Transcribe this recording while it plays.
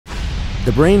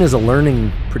The brain is a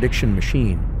learning prediction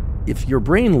machine. If your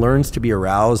brain learns to be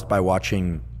aroused by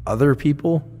watching other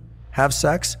people have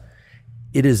sex,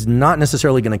 it is not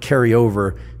necessarily going to carry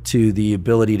over to the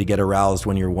ability to get aroused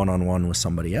when you're one-on-one with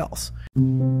somebody else.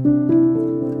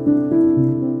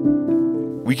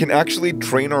 We can actually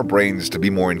train our brains to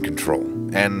be more in control,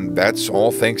 and that's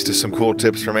all thanks to some cool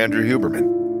tips from Andrew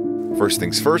Huberman. First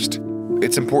things first,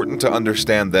 it's important to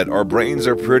understand that our brains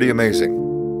are pretty amazing.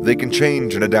 They can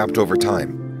change and adapt over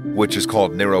time, which is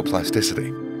called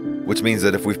neuroplasticity, which means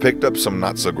that if we've picked up some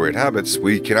not-so-great habits,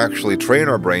 we can actually train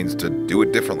our brains to do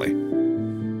it differently.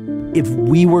 If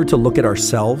we were to look at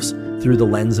ourselves through the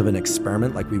lens of an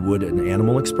experiment, like we would an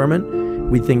animal experiment,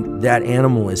 we think that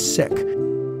animal is sick.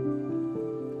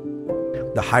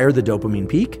 The higher the dopamine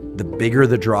peak, the bigger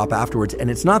the drop afterwards.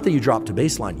 And it's not that you drop to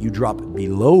baseline, you drop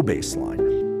below baseline.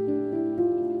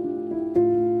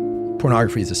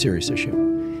 Pornography is a serious issue.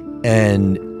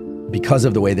 And because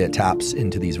of the way that it taps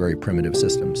into these very primitive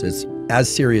systems, it's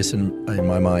as serious in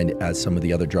my mind as some of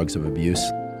the other drugs of abuse.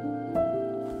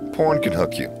 Porn can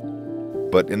hook you.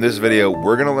 But in this video,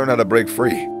 we're going to learn how to break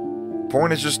free.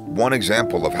 Porn is just one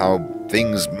example of how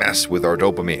things mess with our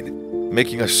dopamine,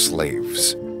 making us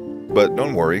slaves. But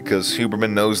don't worry, because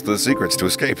Huberman knows the secrets to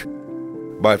escape.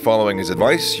 By following his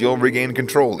advice, you'll regain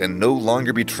control and no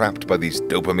longer be trapped by these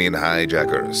dopamine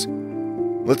hijackers.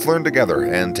 Let's learn together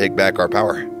and take back our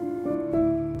power.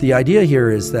 The idea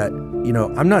here is that,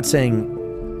 I'm not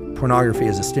saying pornography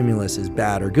as a stimulus is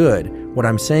bad or good. What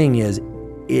I'm saying is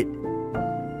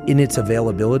in its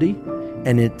availability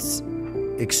and its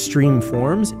extreme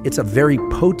forms, it's a very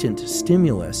potent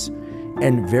stimulus,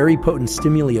 and very potent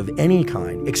stimuli of any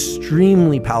kind,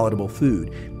 extremely palatable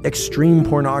food, extreme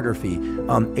pornography,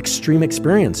 extreme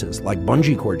experiences like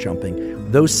bungee cord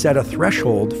jumping, those set a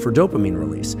threshold for dopamine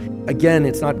release. Again,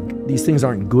 these things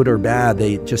aren't good or bad,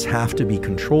 they just have to be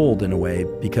controlled in a way,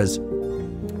 because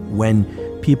when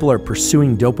people are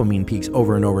pursuing dopamine peaks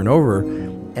over and over and over,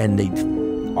 and they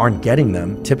aren't getting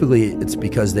them, typically it's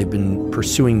because they've been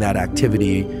pursuing that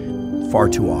activity far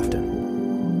too often.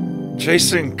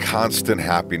 Chasing constant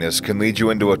happiness can lead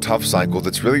you into a tough cycle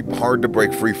that's really hard to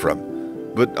break free from.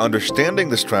 But understanding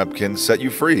this trap can set you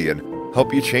free and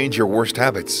help you change your worst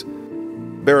habits.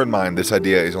 Bear in mind, this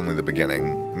idea is only the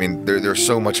beginning. I mean, there's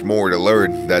so much more to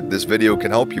learn that this video can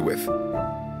help you with.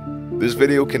 This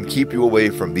video can keep you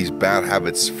away from these bad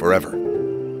habits forever.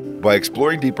 By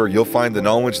exploring deeper, you'll find the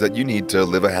knowledge that you need to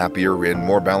live a happier and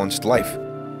more balanced life.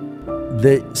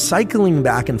 The cycling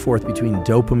back and forth between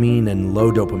dopamine and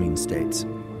low dopamine states,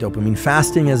 dopamine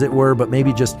fasting as it were, but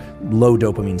maybe just low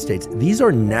dopamine states, these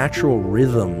are natural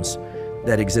rhythms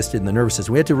that existed in the nervous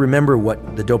system. We have to remember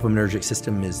what the dopaminergic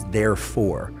system is there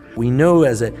for. We know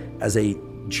as a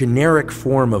generic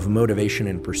form of motivation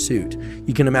and pursuit,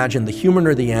 you can imagine the human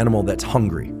or the animal that's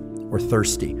hungry or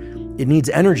thirsty. It needs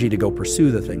energy to go pursue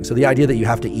the thing. So the idea that you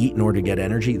have to eat in order to get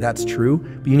energy, that's true,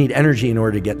 but you need energy in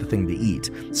order to get the thing to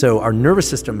eat. So our nervous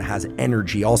system has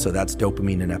energy also, that's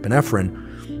dopamine and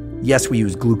epinephrine. Yes, we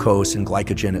use glucose and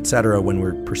glycogen, etc., when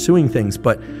we're pursuing things,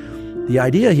 but the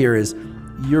idea here is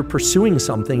you're pursuing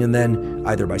something and then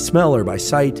either by smell or by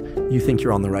sight, you think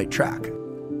you're on the right track.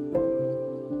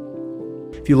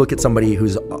 If you look at somebody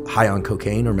who's high on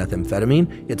cocaine or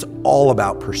methamphetamine, it's all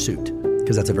about pursuit,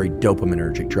 because that's a very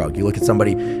dopaminergic drug. You look at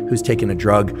somebody who's taken a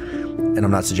drug, and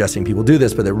I'm not suggesting people do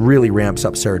this, but it really ramps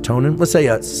up serotonin. Let's say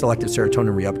a selective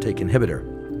serotonin reuptake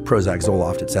inhibitor, Prozac,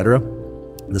 Zoloft, etc.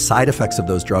 The side effects of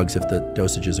those drugs, if the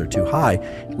dosages are too high,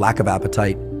 lack of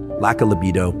appetite, lack of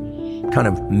libido, kind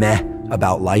of meh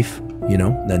about life,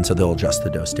 then so they'll adjust the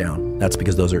dose down. That's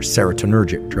because those are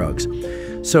serotonergic drugs.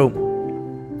 So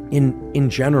in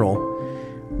general,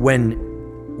 when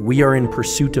we are in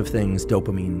pursuit of things,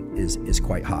 dopamine is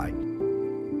quite high.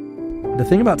 The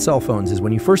thing about cell phones is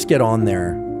when you first get on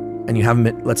there and you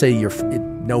haven't, let's say you're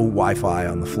no Wi-Fi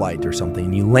on the flight or something,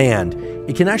 and you land,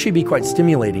 it can actually be quite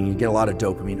stimulating. You get a lot of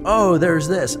dopamine. Oh, there's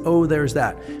this. Oh, there's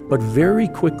that. But very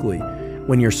quickly,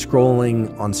 when you're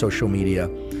scrolling on social media,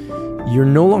 you're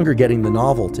no longer getting the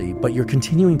novelty, but you're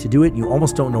continuing to do it and you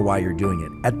almost don't know why you're doing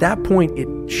it. At that point, it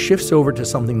shifts over to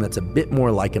something that's a bit more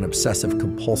like an obsessive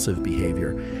compulsive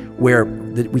behavior, where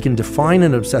we can define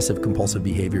an obsessive compulsive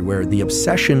behavior where the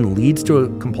obsession leads to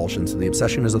a compulsion. So the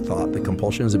obsession is a thought, the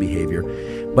compulsion is a behavior,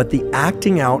 but the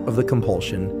acting out of the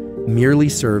compulsion merely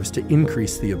serves to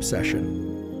increase the obsession.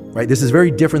 Right? This is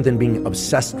very different than being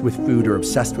obsessed with food or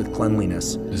obsessed with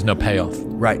cleanliness. There's no payoff.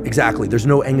 Right, exactly. There's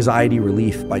no anxiety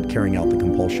relief by carrying out the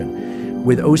compulsion.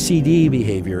 With OCD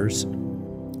behaviors,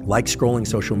 like scrolling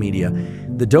social media,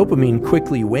 the dopamine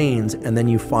quickly wanes, and then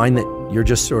you find that you're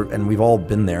just sort of, and we've all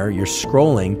been there, you're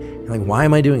scrolling, and like, why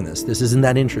am I doing this? This isn't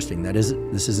that interesting. This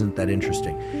isn't that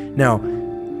interesting. Now,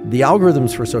 the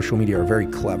algorithms for social media are very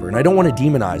clever, and I don't want to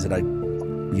demonize it. I,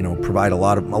 provide a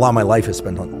lot of my life is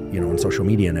spent on, on social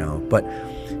media now, but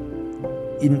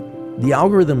in the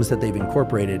algorithms that they've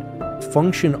incorporated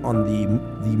function on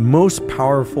the most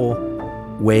powerful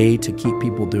way to keep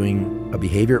people doing a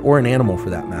behavior, or an animal for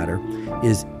that matter,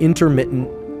 is intermittent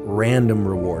random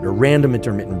reward, or random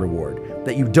intermittent reward,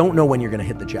 that you don't know when you're going to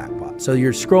hit the jackpot. So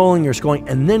you're scrolling,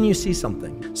 and then you see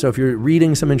something. So if you're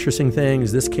reading some interesting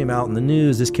things, this came out in the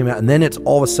news, and then it's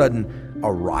all of a sudden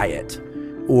a riot,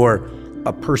 or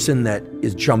a person that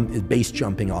is base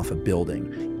jumping off a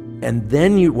building. And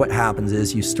then what happens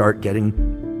is you start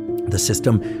getting the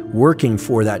system working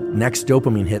for that next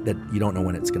dopamine hit that you don't know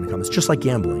when it's going to come. It's just like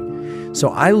gambling. So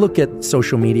I look at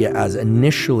social media as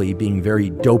initially being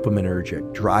very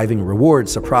dopaminergic, driving reward,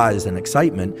 surprise, and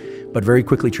excitement, but very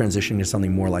quickly transitioning to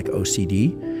something more like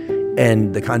OCD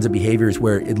and the kinds of behaviors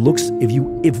where it looks,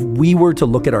 if we were to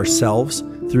look at ourselves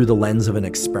through the lens of an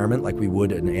experiment like we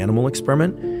would an animal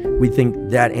experiment, we think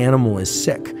that animal is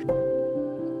sick.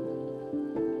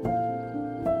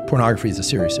 Pornography is a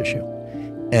serious issue.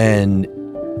 And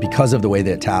because of the way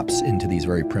that it taps into these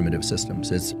very primitive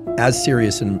systems, it's as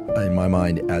serious in my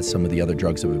mind as some of the other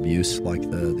drugs of abuse, like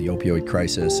the opioid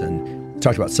crisis. And we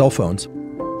talked about cell phones.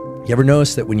 You ever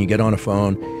notice that when you get on a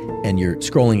phone and you're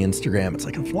scrolling Instagram, it's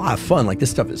like a lot of fun. Like,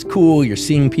 this stuff is cool. You're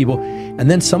seeing people. And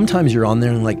then sometimes you're on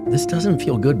there and like, this doesn't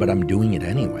feel good, but I'm doing it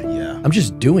anyway. Yeah. I'm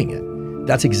just doing it.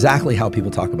 That's exactly how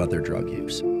people talk about their drug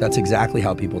use. That's exactly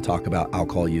how people talk about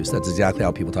alcohol use. That's exactly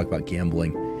how people talk about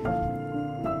gambling.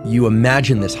 You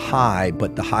imagine this high,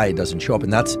 but the high doesn't show up,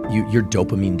 and that's you're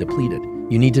dopamine depleted.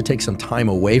 You need to take some time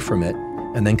away from it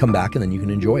and then come back, and then you can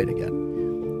enjoy it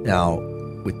again. Now,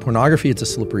 with pornography, it's a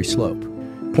slippery slope.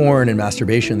 Porn and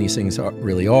masturbation, these things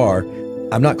really are.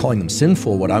 I'm not calling them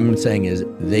sinful. What I'm saying is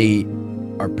they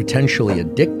are potentially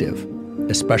addictive,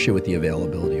 especially with the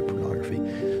availability of pornography.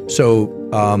 So,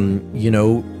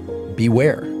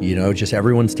 beware. Just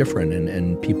everyone's different,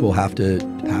 and people have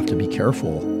to be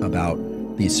careful about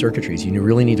these circuitries. You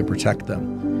really need to protect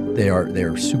them. They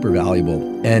are super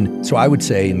valuable. And so I would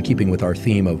say, in keeping with our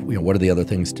theme of what are the other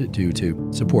things to do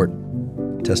to support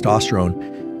testosterone,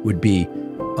 would be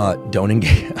don't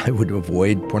engage. I would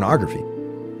avoid pornography.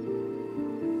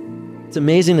 It's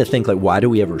amazing to think, like, why do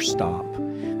we ever stop?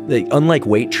 Like, unlike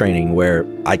weight training, where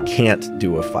I can't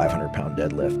do a 500-pound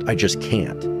deadlift, I just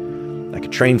can't. I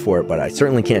could train for it, but I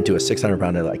certainly can't do a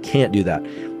 600-pound deadlift. I can't do that.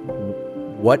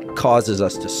 What causes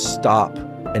us to stop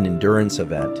an endurance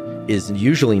event is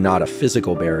usually not a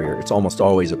physical barrier. It's almost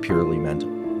always a purely mental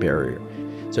barrier.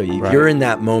 So if you're in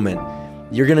that moment,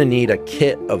 you're going to need a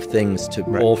kit of things to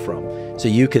pull from. So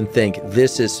you can think,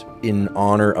 this is in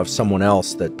honor of someone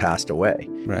else that passed away.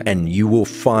 Right. And you will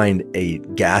find a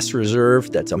gas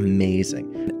reserve that's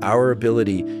amazing. Our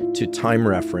ability to time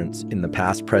reference in the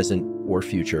past, present, or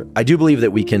future. I do believe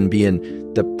that we can be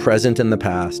in the present and the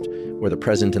past, or the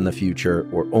present and the future,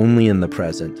 or only in the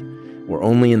present, or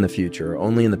only in the future, or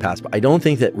only in the past. But I don't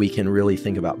think that we can really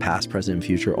think about past, present, and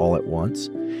future all at once.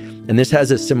 And this has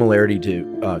a similarity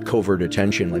to covert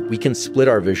attention. Like, we can split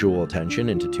our visual attention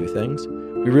into two things.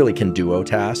 We really can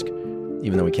duotask,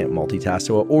 even though we can't multitask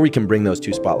so well, or we can bring those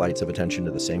two spotlights of attention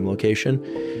to the same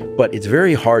location. But it's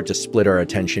very hard to split our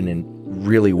attention in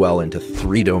really well into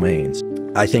three domains.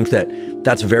 I think that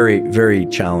that's very, very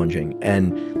challenging.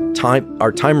 And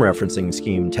our time referencing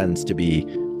scheme tends to be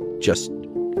just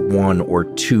one or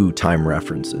two time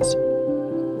references.